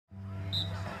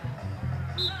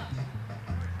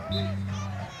We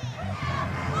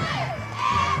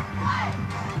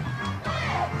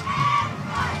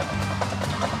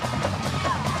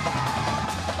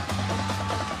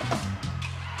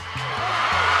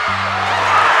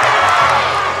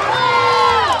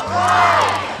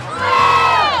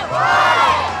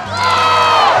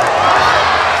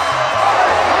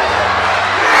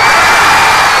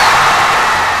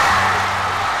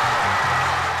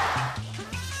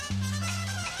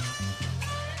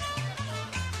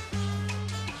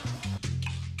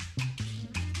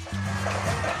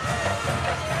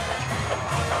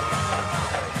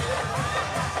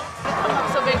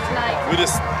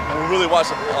really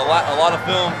watched a lot of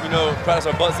film, you know, practice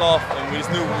our butts off, and we just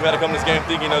knew we had to come to this game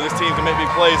thinking, you know, this team can make big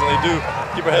plays, and they do.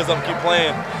 Keep our heads up and keep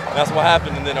playing, and that's what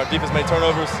happened. And then our defense made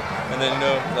turnovers, and then, you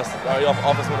know, that's our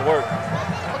offense went to work.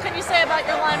 What can you say about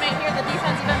your linemate here, the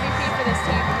defensive MVP for this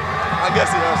team? I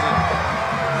guess it honestly.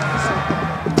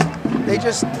 They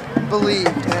just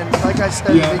believed, and like I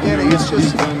said at the beginning, it's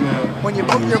just when you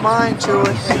put your mind to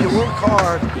it and you work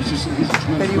hard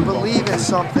and you believe in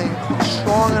something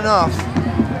strong enough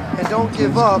and don't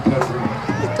give up,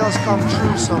 it does come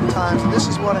true sometimes. And this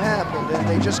is what happened, and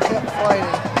they just kept fighting,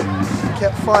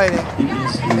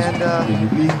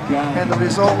 and the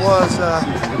result was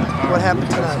what happened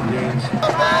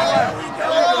tonight.